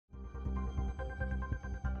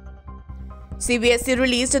CBSE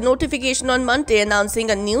released a notification on Monday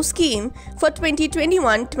announcing a new scheme for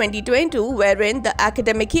 2021-2022 wherein the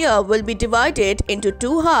academic year will be divided into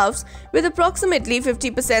two halves with approximately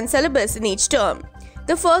 50% syllabus in each term.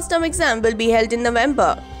 The first term exam will be held in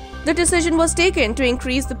November. The decision was taken to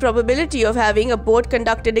increase the probability of having a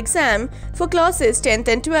board-conducted exam for classes 10th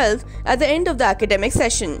and 12th at the end of the academic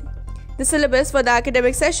session. The syllabus for the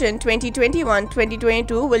academic session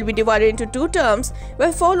 2021-2022 will be divided into two terms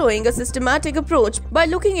by following a systematic approach by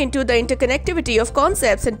looking into the interconnectivity of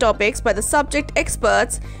concepts and topics by the subject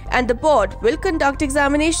experts, and the board will conduct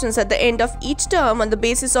examinations at the end of each term on the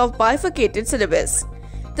basis of bifurcated syllabus.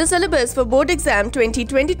 The syllabus for board exam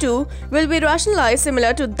 2022 will be rationalized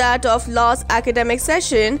similar to that of last academic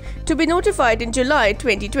session to be notified in July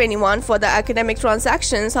 2021 for the academic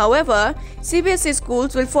transactions. However, CBSE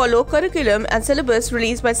schools will follow curriculum and syllabus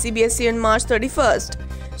released by CBSE on March 31st.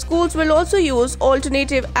 Schools will also use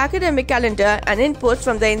alternative academic calendar and input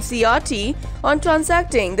from the NCERT on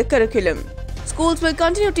transacting the curriculum. Schools will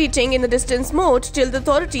continue teaching in the distance mode till the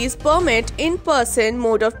authorities permit in-person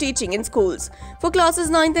mode of teaching in schools. For classes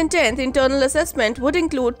 9th and 10th, internal assessment would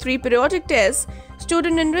include 3 periodic tests,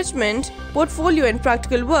 student enrichment, portfolio and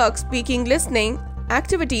practical work, speaking, listening,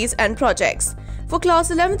 activities and projects. For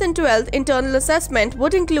class 11th and 12th, internal assessment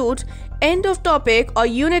would include end-of-topic or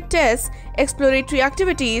unit tests, exploratory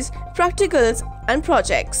activities, practicals and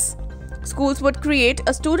projects. Schools would create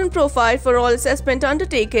a student profile for all assessment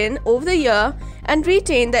undertaken over the year and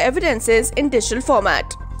retain the evidences in digital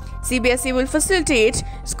format. CBSE will facilitate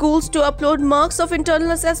schools to upload marks of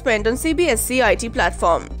internal assessment on CBSE IT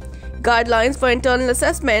platform. Guidelines for internal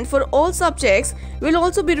assessment for all subjects will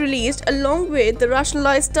also be released along with the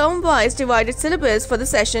rationalized term-wise divided syllabus for the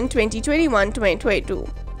session 2021-2022.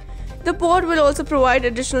 The board will also provide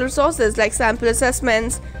additional resources like sample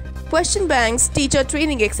assessments, question banks, teacher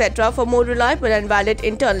training, etc. for more reliable and valid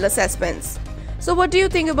internal assessments. So what do you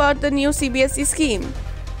think about the new CBSE scheme?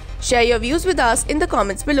 Share your views with us in the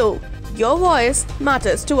comments below. Your voice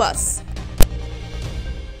matters to us.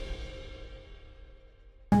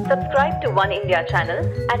 Subscribe to Oneindia channel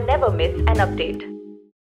and never miss an update.